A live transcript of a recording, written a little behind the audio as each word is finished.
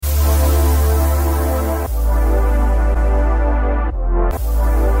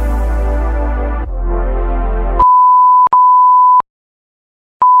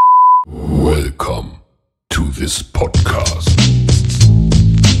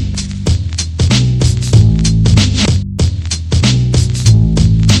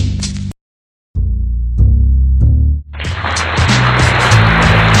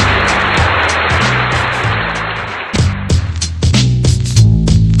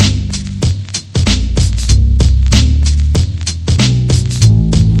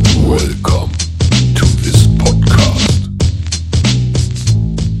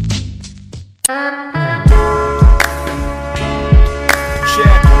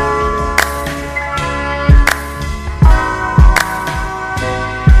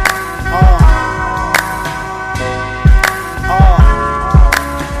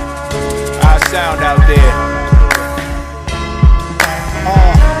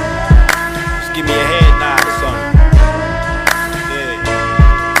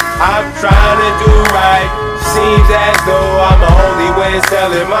trying to do right. Seems as though I'm the only one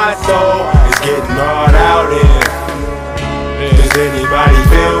selling my soul. It's getting hard out here. Does anybody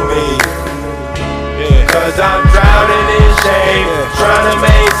feel me? Cause I'm drowning in shame, trying to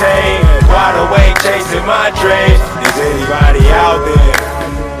maintain, wide awake chasing my dreams. Is anybody out there?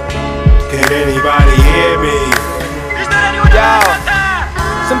 Can anybody hear me? Yo,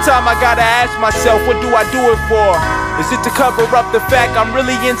 sometimes I gotta ask myself, what do I do it for? Is it to cover up the fact I'm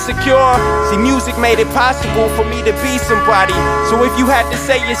really insecure? See, music made it possible for me to be somebody. So if you had to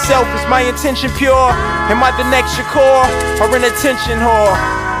say yourself, is my intention pure? Am I the next Shakur or an attention whore?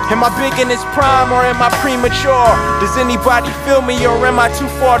 Am I big in its prime or am I premature? Does anybody feel me or am I too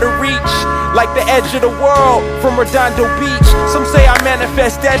far to reach? Like the edge of the world from Rondo Beach. Some say I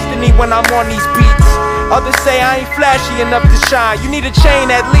manifest destiny when I'm on these beats. Others say I ain't flashy enough to shine. You need a chain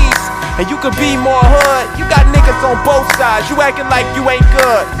at least, and you could be more hood. You got niggas on both sides, you acting like you ain't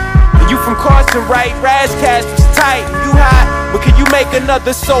good. And you from Carson, right? Razzcast was tight, you hot, but can you make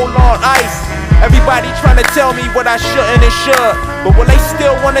another soul on ice? Everybody trying to tell me what I shouldn't and should, but will they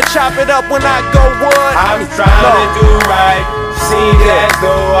still wanna chop it up when I go wood? I'm trying to do right. Seems as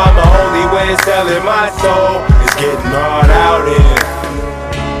though I'm the only one selling my soul. It's getting hard out here.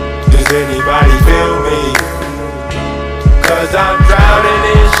 Does anybody feel me? Cause I'm drowning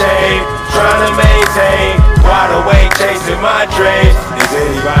in shame, trying to maintain, wide awake chasing my dreams. Is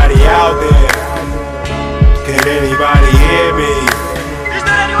anybody out there? Can anybody hear me?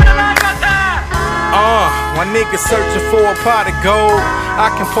 My niggas searching for a pot of gold. I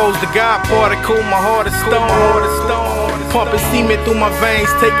compose the God particle, my heart is stone. Pumping semen through my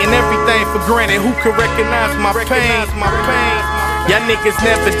veins, taking everything for granted. Who can recognize my pain? Y'all niggas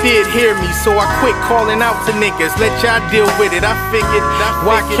never did hear me, so I quit calling out to niggas. Let y'all deal with it. I figured,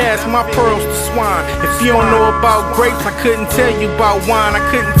 why cast my pearls to swine? If you don't know about grapes, I couldn't tell you about wine. I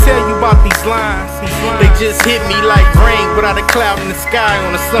couldn't tell you about these lines. They just hit me like rain without a cloud in the sky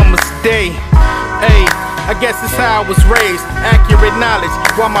on a summer's day. Hey, I guess it's how I was raised. Accurate knowledge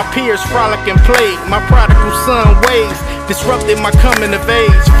while my peers frolic and played. My prodigal son ways disrupted my coming of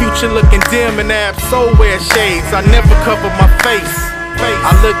age. Future looking dim and abs, soul wear shades. I never covered my face.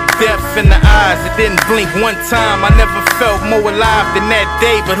 I looked death in the eyes, it didn't blink one time. I never felt more alive than that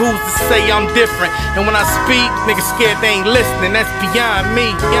day, but who's to say I'm different? And when I speak, niggas scared they ain't listening, that's beyond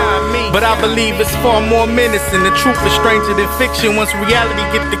me. But I believe it's far more menacing. The truth is stranger than fiction once reality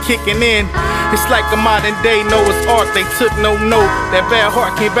get to kicking in. It's like a modern day Noah's Ark, they took no note. That bad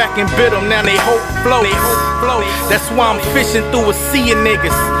heart came back and bit them, now they hope floats. That's why I'm fishing through a sea of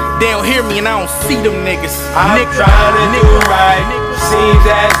niggas. They don't hear me and I don't see them niggas. I'm trying to do right. Seems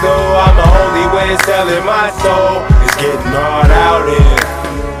as though I'm the only one selling my soul. It's getting hard out here.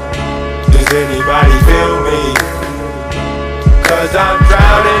 Does anybody feel me? Cause I'm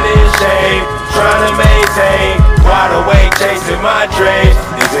drowning in shame, trying to maintain, wide awake chasing my dreams.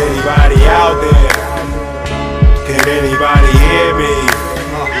 Is anybody out there? Can anybody hear me?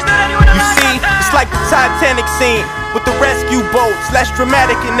 You see, it's like the Titanic scene with the rescue boats, less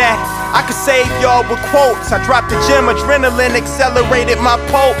dramatic in that. I could save y'all with quotes. I dropped the gym, adrenaline accelerated my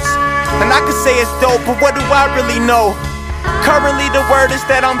pulse. And I could say it's dope, but what do I really know? Currently the word is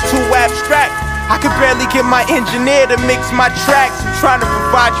that I'm too abstract. I could barely get my engineer to mix my tracks. I'm trying to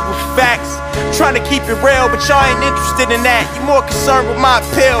provide you with facts, trying to keep it real, but y'all ain't interested in that. You more concerned with my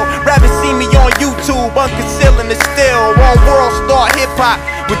appeal. Rather see me on YouTube, unconcealing the still. On World Star Hip Hop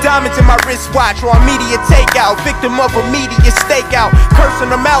with diamonds in my wristwatch, or on media takeout, victim of a media stakeout.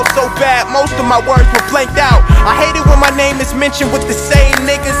 Cursing them out so bad, most of my words were blanked out. I hate it when my name is mentioned with the same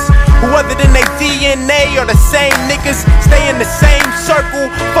niggas who other than they DNA are the same niggas. Stay in the same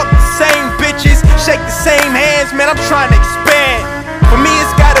circle, fuck the same bitches, shake the same hands, man, I'm trying to expand. For me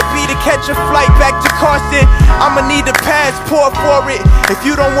it's gotta be to catch a flight back to Carson. I'ma need a passport for it. If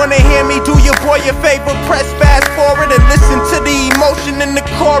you don't wanna hear me, do your boy a favor, press fast forward and listen to the emotion in the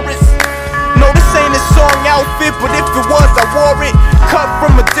chorus. No, this ain't a song outfit, but if it was, I wore it. Cut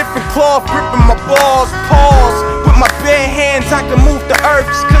from a different cloth, ripping my balls, pause. With my bare hands, I can move the earth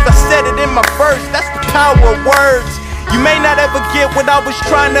just cause I said it in my verse. That's the power of words. You may not ever get what I was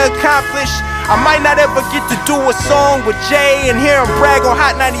trying to accomplish. I might not ever get to do a song with Jay and hear him brag on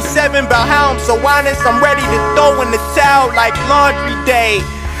Hot 97 about how I'm so honest. I'm ready to throw in the towel like laundry day.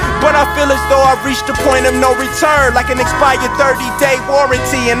 But I feel as though I've reached a point of no return, like an expired 30-day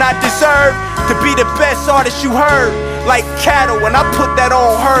warranty, and I deserve to be the best artist you heard, like cattle, and I put that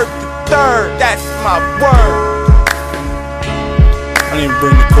on her third. That's my word. I didn't even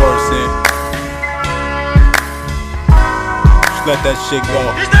bring the chorus in. Just let that shit go.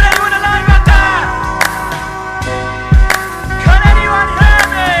 Can anyone hear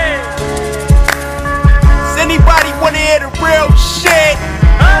me? hear the real shit.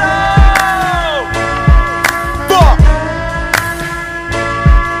 Oh! Fuck!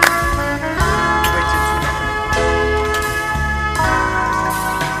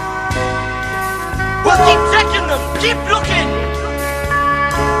 Well, keep checking them. Keep looking.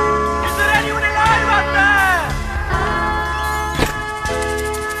 Is there anyone alive out there?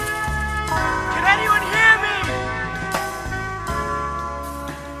 Can anyone hear me?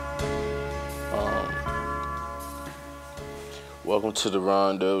 Welcome to the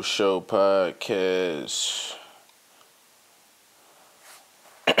Rondo Show podcast.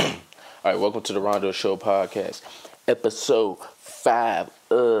 Alright, welcome to the Rondo Show podcast. Episode 5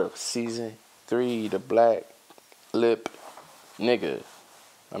 of season 3, the black lip nigga.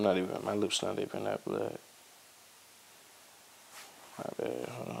 My lips not even that black. My bad,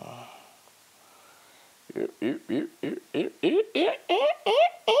 hold on.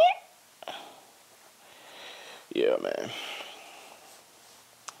 Yeah, man.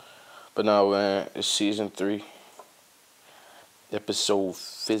 But no, man, it's season 3, episode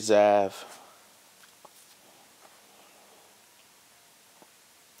 5.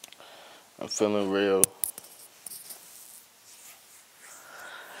 I'm feeling real.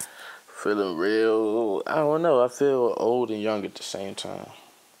 I don't know. I feel old and young at the same time.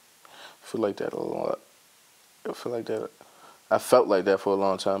 I feel like that a lot. I feel like that. I felt like that for a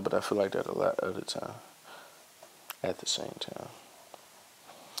long time, but I feel like that a lot of the time. At the same time.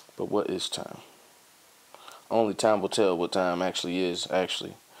 But what is time? Only time will tell what time actually is,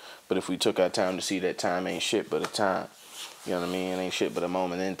 actually. But if we took our time to see that time ain't shit but a time. You know what I mean? It ain't shit but a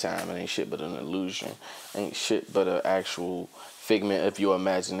moment in time. It ain't shit but an illusion. Ain't shit but an actual figment of your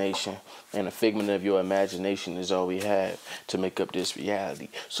imagination. And a figment of your imagination is all we have to make up this reality.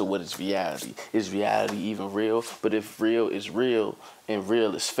 So what is reality? Is reality even real? But if real is real and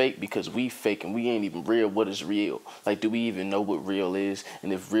real is fake because we fake and we ain't even real, what is real? Like, do we even know what real is?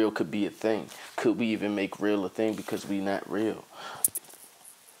 And if real could be a thing, could we even make real a thing because we not real?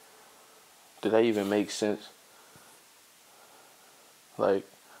 Did that even make sense? Like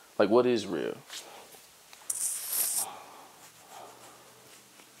what is real?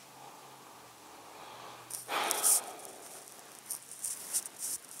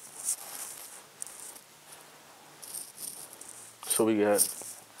 So we got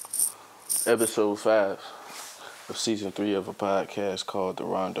episode 5 of season 3 of a podcast called The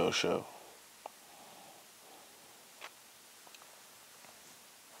Rondo Show.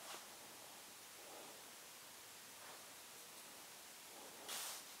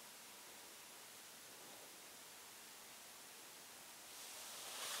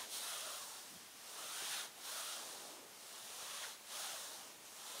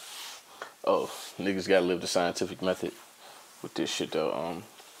 Oh, niggas gotta live the scientific method with this shit though.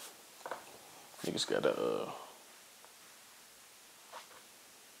 Niggas gotta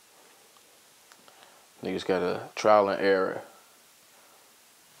trial and error,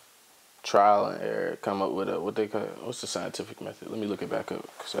 come up with what's the scientific method? Let me look it back up,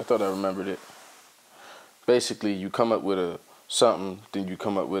 because I thought I remembered it. Basically, you come up with something, then you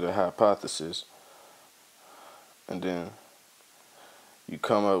come up with a hypothesis, and then you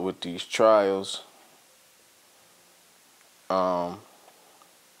come up with these trials to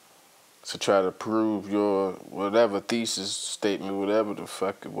try to prove your whatever thesis statement, whatever the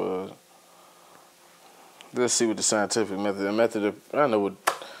fuck it was. Let's see what the scientific method,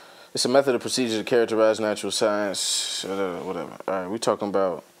 it's a method of procedure to characterize natural science, whatever. All right, we talking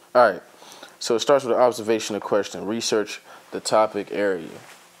about, all right, so it starts with an observational question. Research the topic area.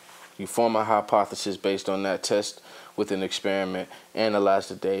 You form a hypothesis based on that test with an experiment, analyze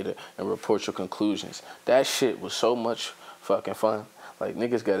the data, and report your conclusions. That shit was so much fucking fun. Like,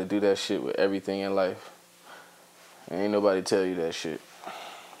 niggas gotta do that shit with everything in life. Ain't nobody tell you that shit.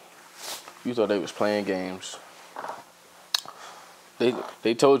 You thought they was playing games.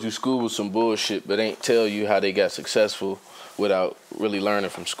 They told you school was some bullshit, but ain't tell you how they got successful without really learning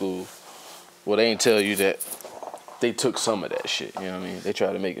from school. Well, they ain't tell you that they took some of that shit, you know what I mean? They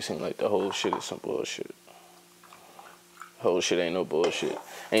try to make it seem like the whole shit is some bullshit. Whole shit ain't no bullshit.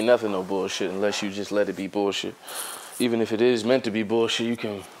 Ain't nothing no bullshit unless you just let it be bullshit. Even if it is meant to be bullshit, you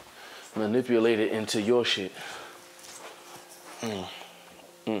can manipulate it into your shit. You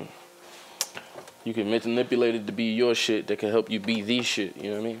can manipulate it to be your shit that can help you be the shit, you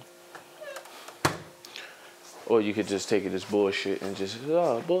know what I mean? Or you could just take it as bullshit and just,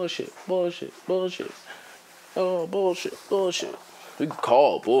 bullshit. Oh, bullshit. We can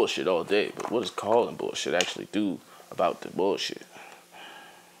call bullshit all day, but what does calling bullshit actually do about the bullshit?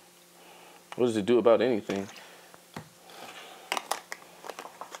 What does it do about anything?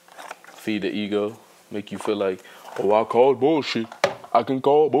 Feed the ego, Make you feel like, oh, I called bullshit. I can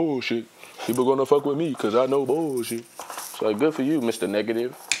call bullshit. People gonna fuck with me because I know bullshit. So like, good for you, Mr.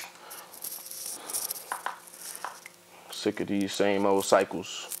 Negative. Sick of these same old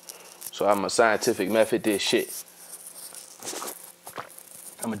cycles. So I'm a scientific method this shit.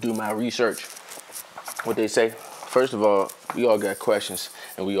 I'm gonna do my research. What they say? First of all, we all got questions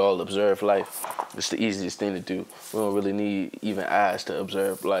and we all observe life. It's the easiest thing to do. We don't really need even eyes to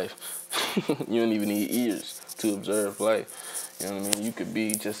observe life. You don't even need ears to observe life. You know what I mean? You could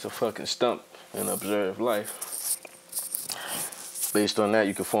be just a fucking stump and observe life. Based on that,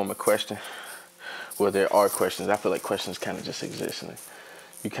 you can form a question. Well, there are questions. I feel like questions kind of just exist, and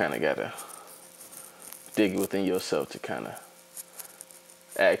you kind of gotta dig within yourself to kind of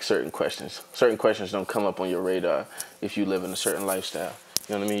ask certain questions. Certain questions don't come up on your radar if you live in a certain lifestyle.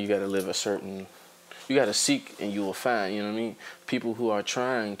 You know what I mean? You gotta live a certain, you gotta seek and you will find, you know what I mean? People who are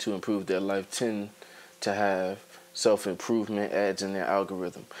trying to improve their life tend to have self-improvement ads in their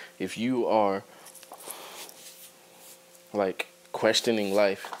algorithm. If you are like questioning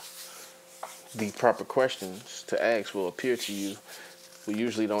life, the proper questions to ask will appear to you. We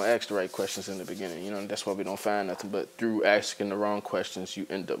usually don't ask the right questions in the beginning, you know, and that's why we don't find nothing. But through asking the wrong questions, you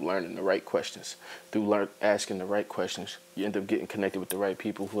end up learning the right questions. Through asking the right questions, you end up getting connected with the right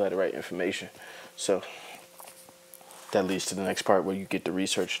people who have the right information. So that leads to the next part where you get to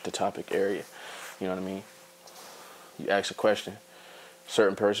research the topic area. You know what I mean? You ask a question.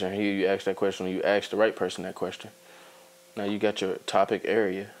 Certain person here, you ask that question, you ask the right person that question. Now you got your topic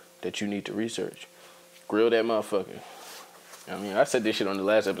area that you need to research. Grill that motherfucker. I mean, I said this shit on the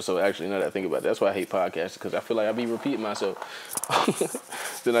last episode, actually, now that I think about it. That's why I hate podcasts, because I feel like I be repeating myself.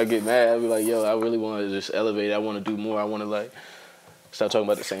 Then I get mad. I be like, yo, I really want to just elevate. I want to do more. I want to, like, stop talking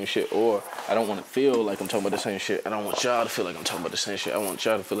about the same shit. Or I don't want to feel like I'm talking about the same shit. I don't want y'all to feel like I'm talking about the same shit. I want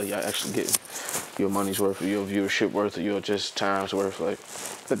y'all to feel like y'all actually getting your money's worth, or your viewership worth, or your just time's worth. Like,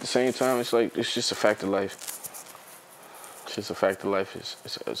 at the same time, it's like, it's just a fact of life. It's just a fact of life.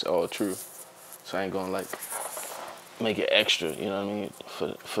 It's all true. So I ain't gonna, like, make it extra, you know what I mean,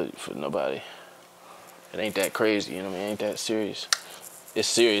 for nobody. It ain't that crazy, you know what I mean, it ain't that serious. It's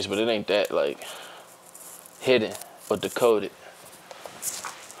serious, but it ain't that, like, hidden or decoded.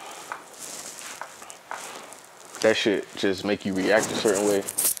 That shit just make you react a certain way.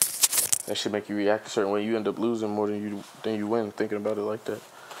 That shit make you react a certain way. You end up losing more than you win thinking about it like that.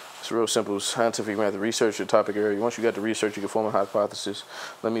 It's real simple. Scientific method. Research your topic area. Once you got the research, you can form a hypothesis.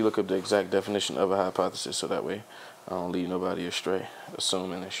 Let me look up the exact definition of a hypothesis so that way I don't lead nobody astray,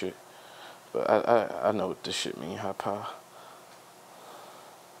 assuming and shit. But I know what this shit mean.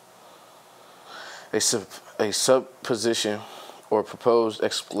 A supposition or proposed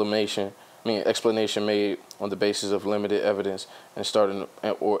explanation made on the basis of limited evidence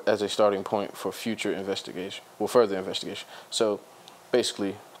or as a starting point for future investigation, further investigation. So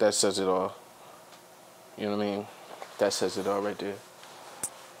basically, that says it all. You know what I mean? That says it all right there.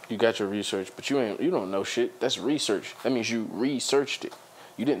 You got your research, but you don't know shit. That's research. That means you researched it.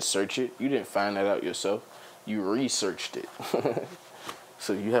 You didn't search it. You didn't find that out yourself. You researched it.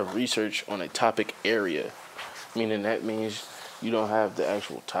 So you have research on a topic area, meaning that means you don't have the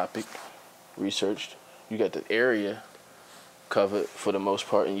actual topic researched. You got the area covered for the most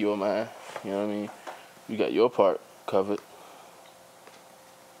part in your mind. You know what I mean? You got your part covered.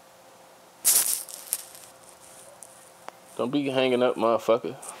 Don't be hanging up,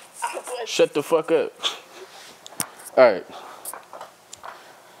 motherfucker. Shut the fuck up. Alright.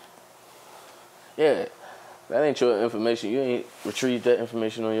 Yeah. That ain't your information. You ain't retrieved that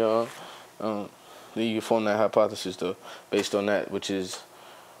information on your own. Then you can form that hypothesis, though, based on that, which is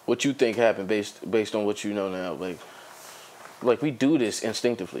what you think happened based on what you know now. Like we do this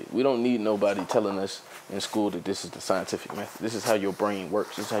instinctively. We don't need nobody telling us in school that this is the scientific method. This is how your brain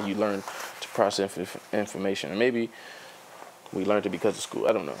works. This is how you learn to process information. And maybe we learned it because of school.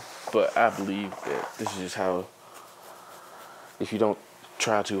 I don't know. But I believe that this is just how, if you don't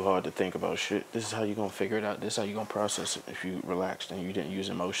try too hard to think about shit, this is how you're going to figure it out. This is how you're going to process it if you relaxed and you didn't use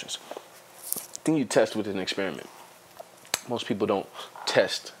emotions. Then you test with an experiment. Most people don't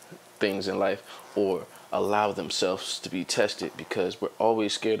test things in life or allow themselves to be tested because we're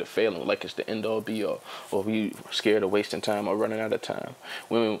always scared of failing, like it's the end-all be-all, or we scared of wasting time or running out of time.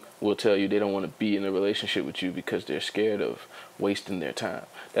 Women will tell you they don't want to be in a relationship with you because they're scared of wasting their time.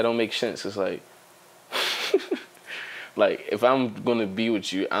 That don't make sense. It's like, like if I'm going to be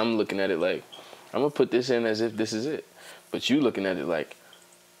with you, I'm looking at it like, I'm going to put this in as if this is it. But you looking at it like,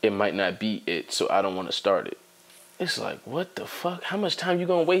 it might not be it, so I don't want to start it. It's like, what the fuck? How much time you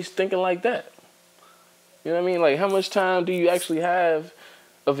going to waste thinking like that? You know what I mean? Like, how much time do you actually have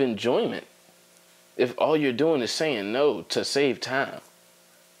of enjoyment? if all you're doing is saying no to save time.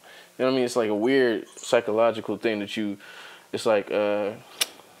 You know what I mean? It's like a weird psychological thing that it's like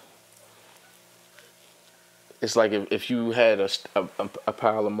if you had a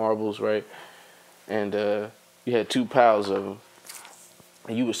pile of marbles, right? And you had two piles of them.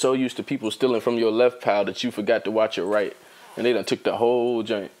 And you were so used to people stealing from your left pile that you forgot to watch your right. And they done took the whole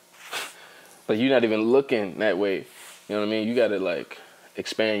joint. Like, you're not even looking that way. You know what I mean? You got to, like,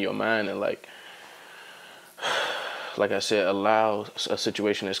 expand your mind and, like I said, allow a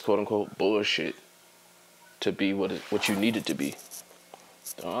situation that's quote-unquote bullshit to be what you need it to be.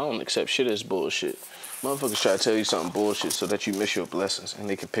 I don't accept shit as bullshit. Motherfuckers try to tell you something bullshit so that you miss your blessings and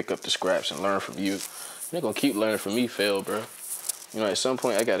they can pick up the scraps and learn from you. They're going to keep learning from me, fail, bro. You know, at some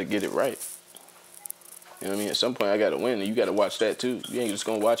point, I got to get it right. You know what I mean? At some point, I got to win, and you got to watch that, too. You ain't just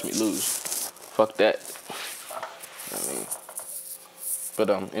going to watch me lose. Fuck that. You know what I mean?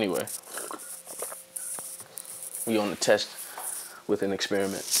 But, anyway. We on the test with an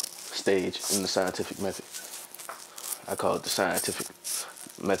experiment stage in the scientific method. I call it the scientific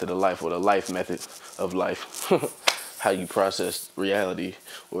method of life, or the life method of life. How you process reality,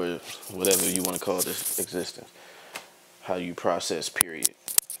 or whatever you want to call this existence. How you process, period.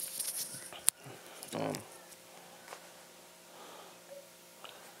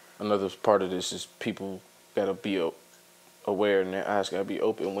 Another part of this is people gotta be aware, and their eyes gotta be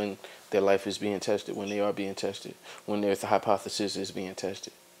open when their life is being tested, when they are being tested, when their hypothesis is being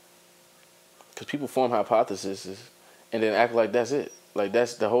tested. Because people form hypotheses and then act like that's it. Like,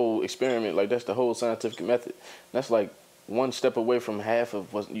 that's the whole experiment. Like, that's the whole scientific method. That's like one step away from half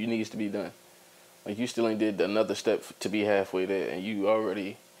of what needs to be done. Like, you still ain't did another step to be halfway there, and you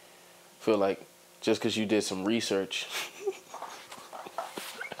already feel like just because you did some research,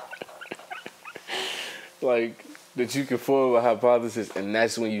 like, that you can form a hypothesis, and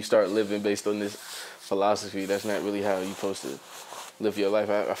that's when you start living based on this philosophy. That's not really how you're supposed to live your life.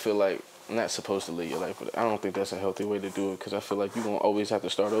 I feel like I'm not supposed to live your life, but I don't think that's a healthy way to do it, because I feel like you're going to always have to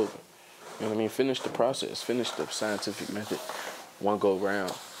start over. You know what I mean? Finish the process. Finish the scientific method one go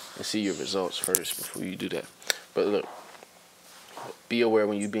round and see your results first before you do that. But look, be aware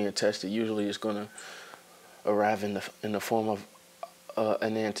when you're being tested. Usually it's going to arrive in the form of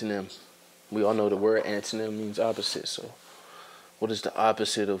an antonym. We all know the word antonym means opposite. So what is the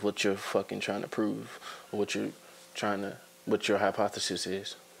opposite of what you're fucking trying to prove, or what your hypothesis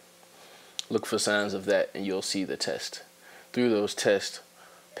is? Look for signs of that, and you'll see the test. Through those tests,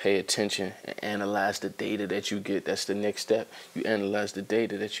 pay attention and analyze the data that you get. That's the next step. You analyze the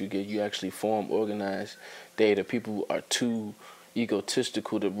data that you get. You actually form organized data. People are too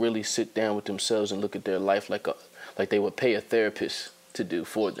egotistical to really sit down with themselves and look at their life like they would pay a therapist to do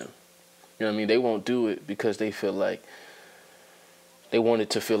for them. You know what I mean? They won't do it because they feel like they want it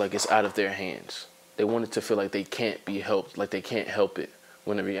to feel like it's out of their hands. They want it to feel like they can't be helped, like they can't help it.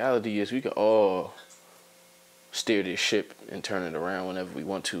 When the reality is we can all steer this ship and turn it around whenever we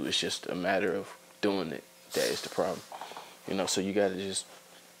want to. It's just a matter of doing it. That is the problem. You know, so you got to just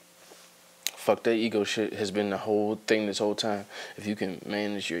fuck that ego shit. Has been the whole thing this whole time. If you can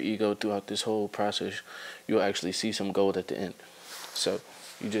manage your ego throughout this whole process, you'll actually see some gold at the end. So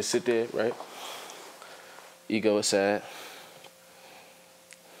you just sit there, right? Ego aside.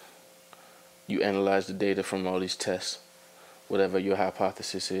 You analyze the data from all these tests. Whatever your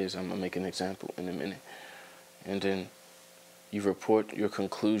hypothesis is, I'm going to make an example in a minute. And then you report your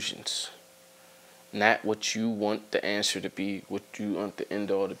conclusions. Not what you want the answer to be, what you want the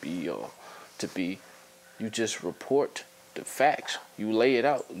end all to be, or to be. You just report the facts. You lay it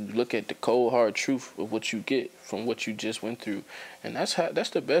out. You look at the cold hard truth of what you get from what you just went through. And that's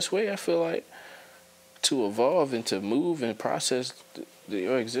the best way, I feel like, to evolve and to move and process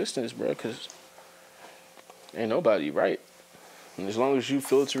your existence, bro, because ain't nobody right. And as long as you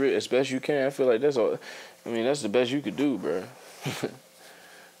filter it as best you can, I feel like that's all. I mean, that's the best you could do, bro.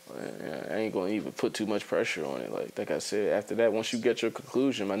 I ain't gonna even put too much pressure on it. Like I said, after that, once you get your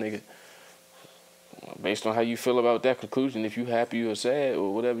conclusion, my nigga, based on how you feel about that conclusion, if you happy or sad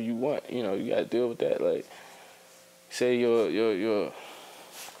or whatever you want, you know, you gotta deal with that. Like, say your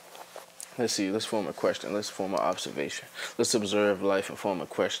let's see, let's form a question. Let's form an observation. Let's observe life and form a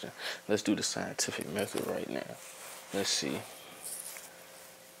question. Let's do the scientific method right now. Let's see.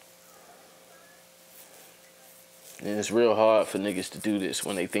 And it's real hard for niggas to do this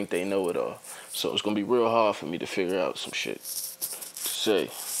when they think they know it all. So it's going to be real hard for me to figure out some shit to say.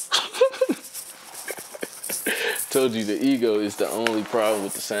 Told you the ego is the only problem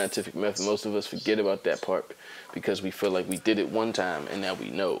with the scientific method. Most of us forget about that part because we feel like we did it one time and now we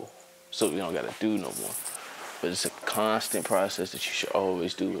know. So we don't got to do no more. But it's a constant process that you should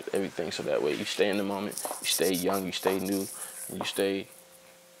always do with everything. So that way you stay in the moment, you stay young, you stay new, and you stay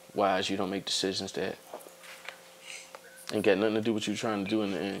wise. You don't make decisions that ain't got nothing to do with what you're trying to do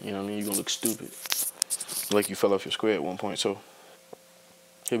in the end. You know what I mean? You're going to look stupid. Like you fell off your square at one point. So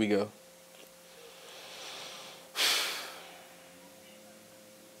here we go.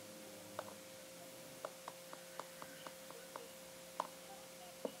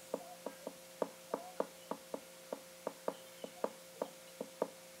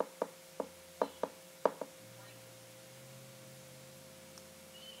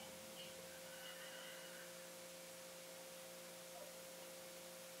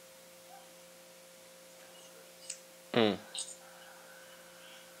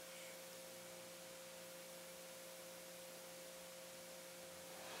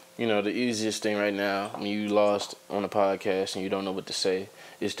 You know, the easiest thing right now, when you lost on a podcast and you don't know what to say,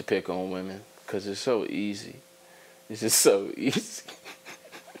 is to pick on women. Because it's so easy. It's just so easy.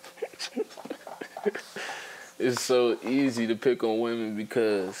 It's so easy to pick on women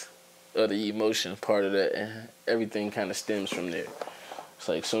because of the emotion part of that. And everything kind of stems from there. It's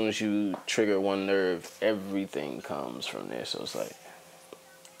like as soon as you trigger one nerve, everything comes from there. So it's like,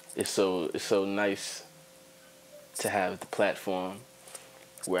 it's so nice to have the platform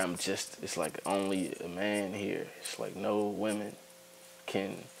where it's like only a man here. It's like no women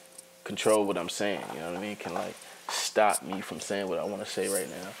can control what I'm saying, you know what I mean? Can like stop me from saying what I want to say right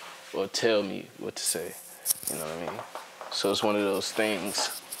now or tell me what to say, you know what I mean? So it's one of those things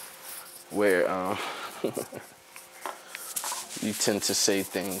where you tend to say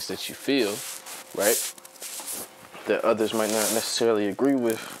things that you feel, right, that others might not necessarily agree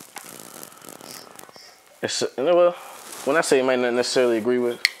with. Well, when I say it might not necessarily agree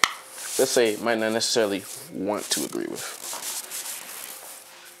with, let's say it might not necessarily want to agree with.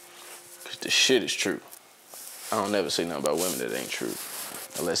 Because the shit is true. I don't never say nothing about women that ain't true.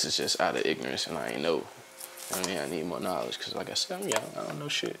 Unless it's just out of ignorance and I ain't know. I mean, I need more knowledge. Because like I said, I'm young. I don't know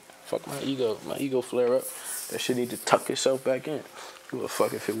shit. Fuck my ego. My ego flare up. That shit need to tuck itself back in. Who the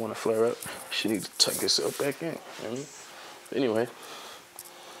fuck if it want to flare up? Shit need to tuck itself back in. You know what I mean? Anyway,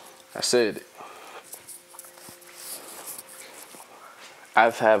 I said it. I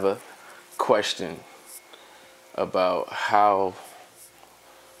have a question about how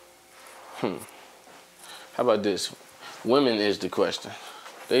about this? Women is the question.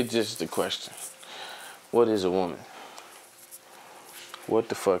 They just the question. What is a woman? What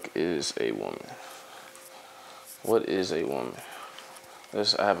the fuck is a woman? What is a woman? I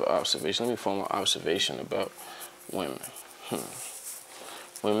have an observation. Let me form an observation about women.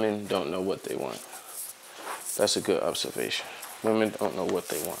 Women don't know what they want. That's a good observation. Women don't know what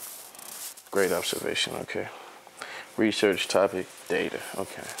they want. Great observation, okay. Research topic, data,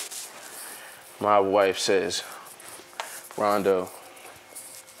 okay. My wife says, Rondo,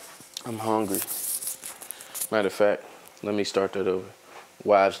 I'm hungry. Matter of fact, let me start that over.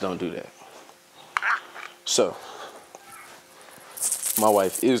 Wives don't do that. So, my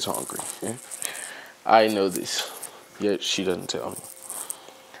wife is hungry. Yeah? I know this, yet she doesn't tell me.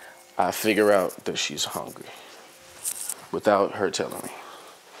 I figure out that she's hungry without her telling me.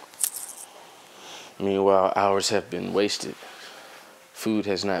 Meanwhile, hours have been wasted. Food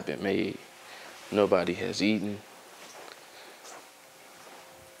has not been made. Nobody has eaten.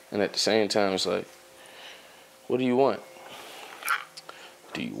 And at the same time, it's like, what do you want?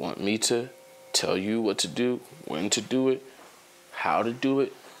 Do you want me to tell you what to do, when to do it, how to do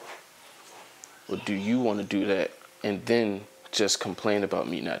it? Or do you want to do that and then just complain about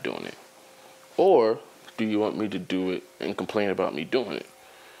me not doing it? Or do you want me to do it and complain about me doing it?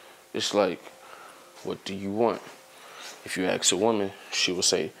 It's like, what do you want? If you ask a woman, she will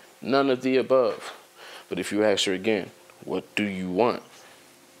say, none of the above. But if you ask her again, what do you want?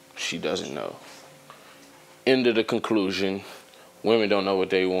 She doesn't know. End of the conclusion. Women don't know what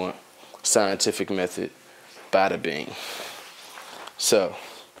they want. Scientific method. Bada bing. So,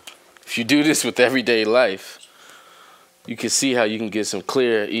 if you do this with everyday life, you can see how you can get some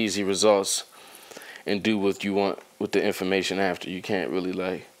clear, easy results and do what you want with the information after. You can't really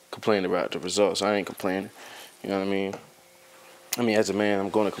like complain about the results. I ain't complaining. You know what I mean? I mean, as a man, I'm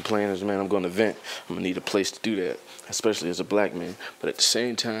going to complain. As a man, I'm going to vent. I'm going to need a place to do that, especially as a black man. But at the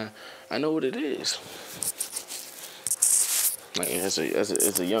same time, I know what it is. Like, as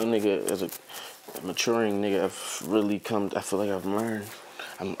a young nigga, as a maturing nigga, I've really come, I feel like I've learned.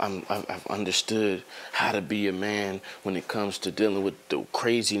 I've understood how to be a man when it comes to dealing with the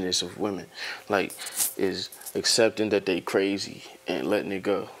craziness of women. Like, is accepting that they crazy and letting it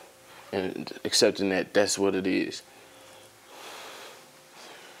go. And accepting that that's what it is.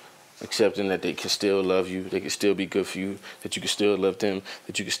 accepting that they can still love you, they can still be good for you, that you can still love them,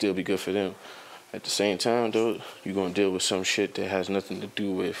 that you can still be good for them. At the same time, though, you're going to deal with some shit that has nothing to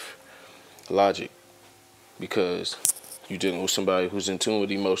do with logic, because you're dealing with somebody who's in tune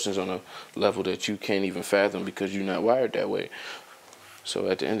with emotions on a level that you can't even fathom because you're not wired that way. So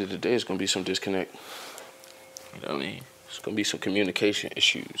at the end of the day, it's going to be some disconnect. You know what I mean? It's going to be some communication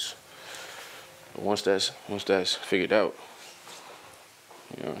issues. But once that's figured out,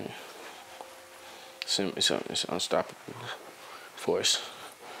 you know what I mean? It's unstoppable force.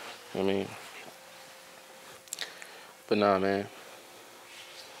 You know what I mean? But nah, man.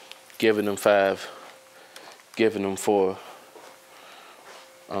 Giving them 5, giving them 4,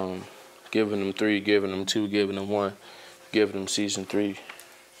 giving them 3, giving them 2, giving them 1, giving them season 3. You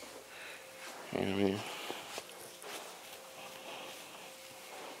know what I mean?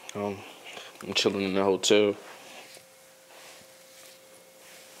 I'm chilling in the hotel.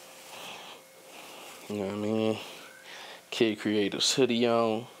 You know what I mean? Kid Creators hoodie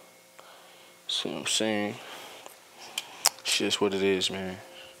on. See what I'm saying? It's just what it is, man.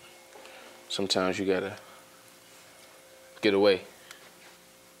 Sometimes you gotta get away.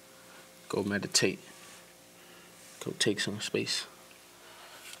 Go meditate. Go take some space.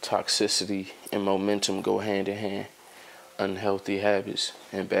 Toxicity and momentum go hand in hand. Unhealthy habits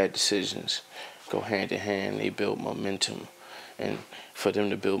and bad decisions go hand in hand. They build momentum. And for them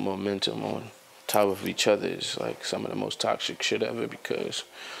to build momentum on top of each other is like some of the most toxic shit ever, because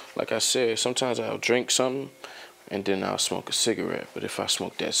like I said, sometimes I'll drink something and then I'll smoke a cigarette. But if I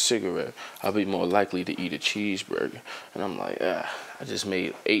smoke that cigarette, I'll be more likely to eat a cheeseburger. And I'm like, I just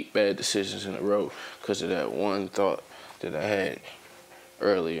made 8 bad decisions in a row because of that one thought that I had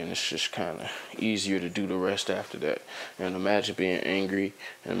earlier. And it's just kind of easier to do the rest after that. And imagine being angry,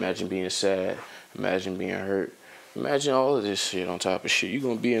 and imagine being sad, imagine being hurt. Imagine all of this shit on top of shit. You're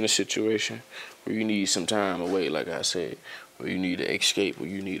going to be in a situation where you need some time away, like I said, where you need to escape, where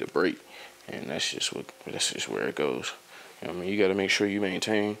you need a break. And that's just where it goes. You know what I mean? You got to make sure you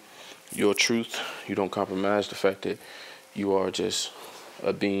maintain your truth. You don't compromise the fact that you are just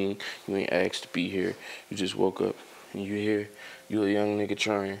a being. You ain't asked to be here. You just woke up and you're here. You're a young nigga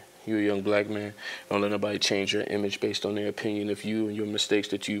trying. You're a young black man. Don't let nobody change your image based on their opinion of you and your mistakes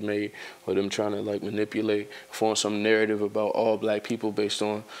that you made, or them trying to like manipulate, form some narrative about all black people based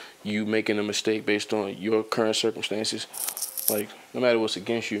on you making a mistake based on your current circumstances. Like, no matter what's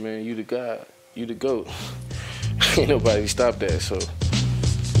against you, man, you the God, you the GOAT. Ain't nobody stop that. So as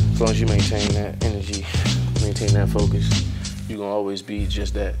long as you maintain that energy, maintain that focus, you gonna always be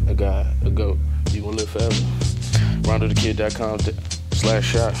just that, a God, a GOAT. You gonna live forever.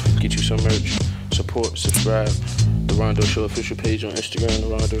 RondoTheKid.com/shop. Get you some merch. Support, subscribe. The Rondo Show official page on Instagram. The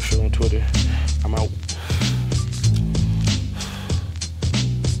Rondo Show on Twitter. I'm out.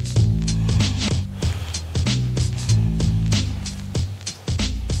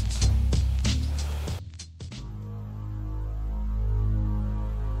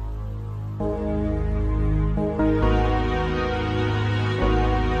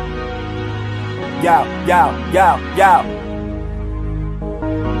 Yo, yo, yo, yo.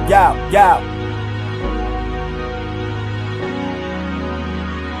 Yo, yo.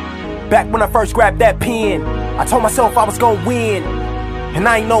 Back when I first grabbed that pen, I told myself I was gonna win. And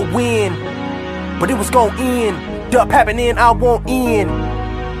I ain't no win, but it was gonna end. Dup happening, I won't end.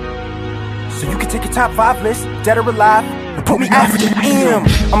 So you can take your top 5 list, dead or alive, and put me after M.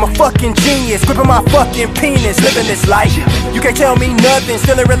 I'm a fucking genius, gripping my fucking penis, living this life. You can't tell me nothing,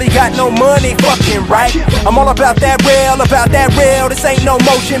 still ain't really got no money, fucking right. I'm all about that real, this ain't no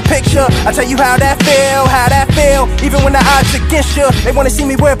motion picture. I tell you how that feel, even when the odds against you. They wanna see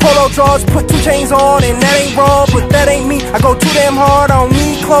me wear polo drawers, put 2 chains on, and that ain't wrong, but that ain't me. I go too damn hard on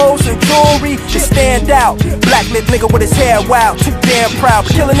me, clothes and jewelry to stand out. Black lip nigga with his hair wild, too damn proud,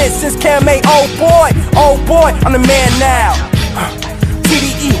 but killing it since Cam made oh boy, I'm the man now.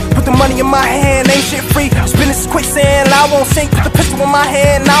 TDE, put the money in my hand, ain't shit free. Spin this quicksand, I won't sink. Put the pistol in my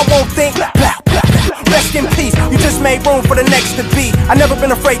hand, I won't think. Rest in peace, you just made room for the next to be. I never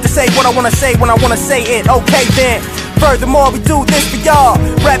been afraid to say what I wanna say when I wanna say it. Okay then. Furthermore, we do this for y'all.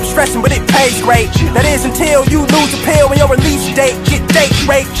 Rap stressing, but it pays great. That is until you lose a pill when your release date. Get date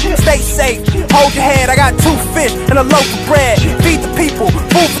rate, stay safe. Hold your head, I got 2 fish and a loaf of bread. Feed the people,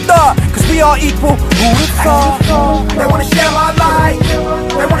 food for thought, cause we all equal. Who would have thought? They wanna share my life.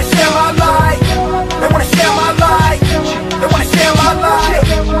 They wanna share my life. They wanna share my life. They wanna share my life.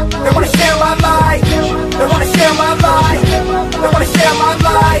 They wanna share my life. They wanna share my life. They wanna share my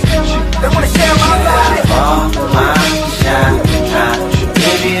life. They wanna share my life. All my shine,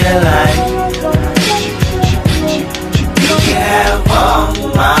 give you the light. You can have all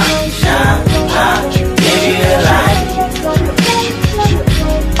my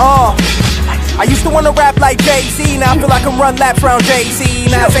wanna rap like Jay-Z. Now I feel like I'm run laps around Jay-Z.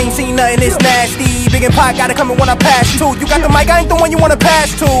 Now I ain't seen nothing, it's nasty. Big and Pot gotta come in when I pass too. You got the mic, I ain't the one you wanna pass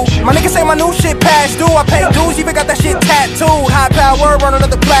to. My niggas say my new shit past due. I pay dues, even got that shit tattooed. High power, run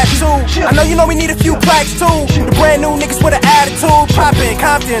another plateau. I know you know we need a few plaques too. The brand new niggas with an attitude. Poppin',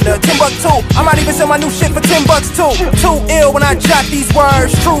 Compton, Timbuktu. I might even sell my new shit for $10 too. Too ill when I jot these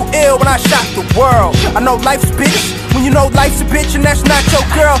words. True ill when I shock the world. I know life's a bitch. When you know life's a bitch and that's not your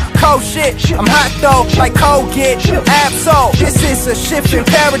girl. Cold shit, I'm hot though, like cold get. Absol, this is a shift in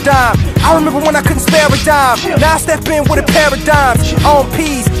paradigm. I remember when I couldn't spare a dime. Now I step in with a paradigm. On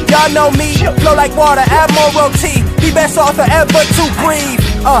peas, y'all know me. Flow like water, Admiralty. The best author ever to breathe.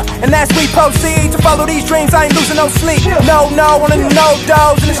 And as we proceed to follow these dreams, I ain't losing no sleep. No, on the no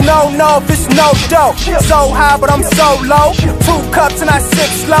dose, and it's no if it's no dough. So high, but I'm so low. 2 cups and I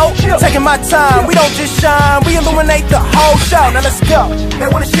sip slow. Taking my time, we don't just shine, we illuminate the whole show. Now let's go. They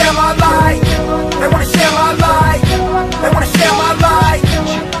wanna share my life. They wanna share my life. They wanna share my life.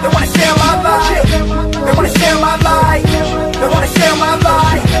 They wanna share my life. They wanna share my life. They wanna share my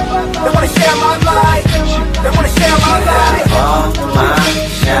life. They wanna share my life. They wanna share my life. All my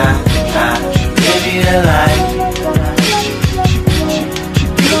shine, I give you the light.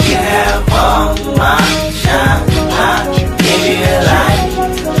 You can have all my shine, I give you the light.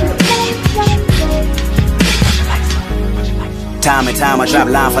 Time and time I drop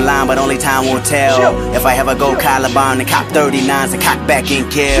line for line, but only time will tell. If I ever go Caliban and cop 39s and cock back and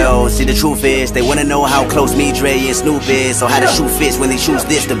kill. See, the truth is, they wanna know how close me, Dre, and Snoop is. So how the shoe fits when they choose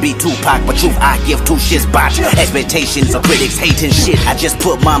this to be Tupac. But truth, I give 2 shits botch. Expectations of critics hating shit. I just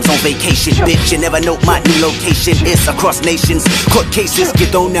put moms on vacation, bitch. You never know my new location. It's across nations. Court cases get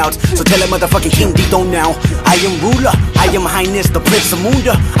thrown out. So tell that motherfucking King D-Thon now. I am ruler, I am highness, the Prince of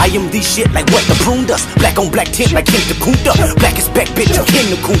Munda. I am the shit like what the prune does. Black on black tint like Kim the Kunta. Black is back, bitch, I'm Ken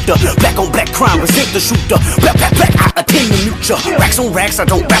the Kunta. Black on black crime, resent the shooter. Black, I attend the muture. Racks on racks, I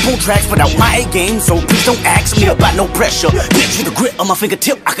don't rap on tracks without my A game. So please don't ask me about no pressure. Bitch, with the grip on my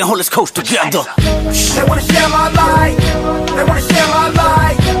fingertip, I can hold this coast together. They wanna share my life. They wanna share my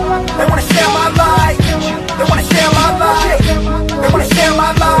life. They wanna share my life. They wanna share my life. They wanna share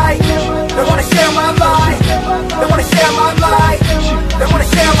my life. They wanna share my life.